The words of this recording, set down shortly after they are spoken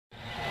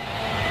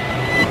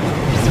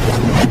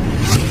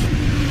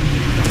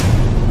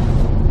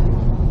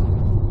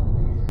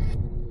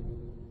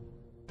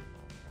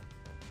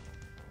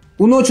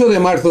Un 8 de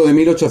marzo de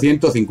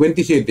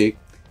 1857,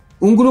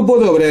 un grupo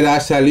de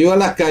obreras salió a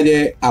las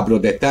calles a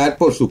protestar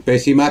por sus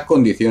pésimas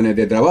condiciones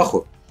de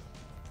trabajo.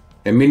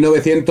 En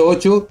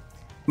 1908,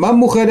 más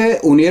mujeres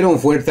unieron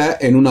fuerzas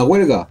en una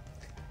huelga.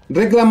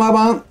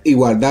 Reclamaban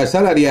igualdad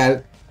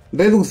salarial,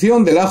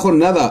 reducción de la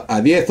jornada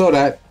a 10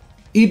 horas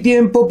y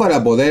tiempo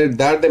para poder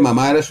dar de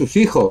mamar a sus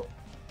hijos.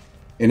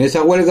 En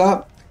esa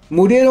huelga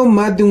murieron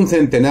más de un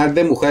centenar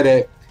de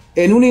mujeres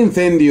en un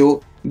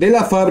incendio de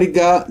la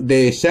fábrica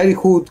de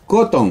Childhood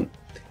Cotton,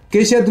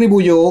 que se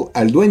atribuyó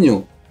al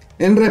dueño,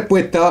 en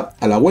respuesta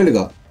a la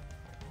huelga.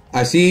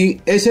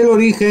 Así es el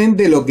origen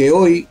de lo que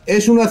hoy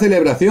es una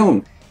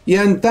celebración y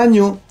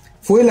antaño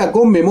fue la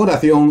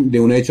conmemoración de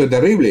un hecho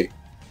terrible.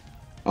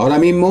 Ahora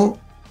mismo,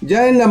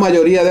 ya en la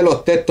mayoría de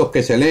los textos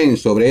que se leen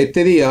sobre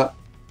este día,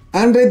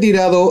 han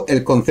retirado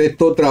el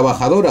concepto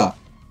trabajadora,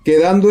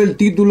 quedando el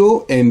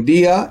título en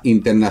Día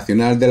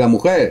Internacional de la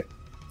Mujer.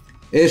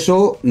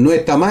 Eso no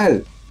está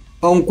mal,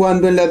 aun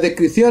cuando en las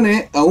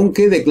descripciones aún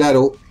quede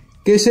claro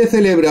que se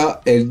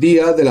celebra el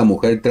Día de la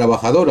Mujer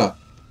Trabajadora.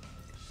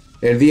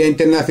 El Día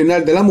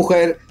Internacional de la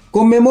Mujer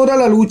conmemora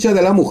la lucha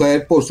de la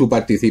mujer por su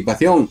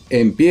participación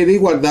en pie de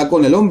igualdad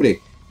con el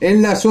hombre,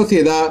 en la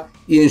sociedad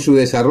y en su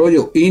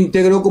desarrollo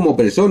íntegro como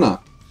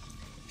persona.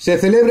 Se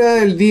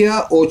celebra el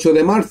día 8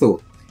 de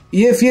marzo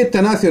y es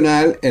fiesta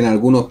nacional en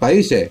algunos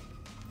países.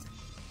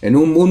 En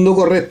un mundo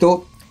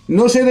correcto,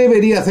 no se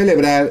debería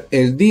celebrar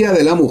el Día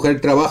de la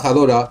Mujer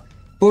Trabajadora,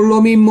 por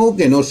lo mismo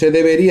que no se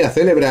debería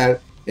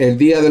celebrar el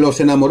Día de los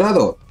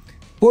Enamorados,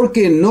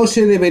 porque no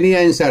se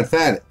debería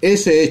ensalzar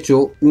ese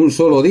hecho un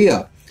solo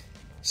día,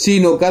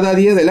 sino cada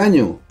día del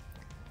año.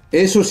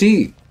 Eso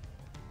sí,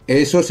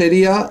 eso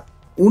sería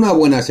una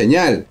buena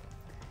señal.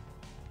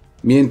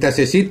 Mientras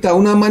exista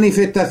una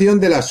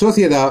manifestación de la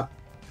sociedad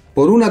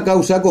por una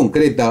causa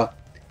concreta,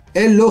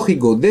 es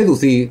lógico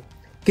deducir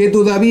que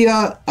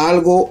todavía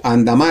algo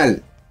anda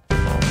mal.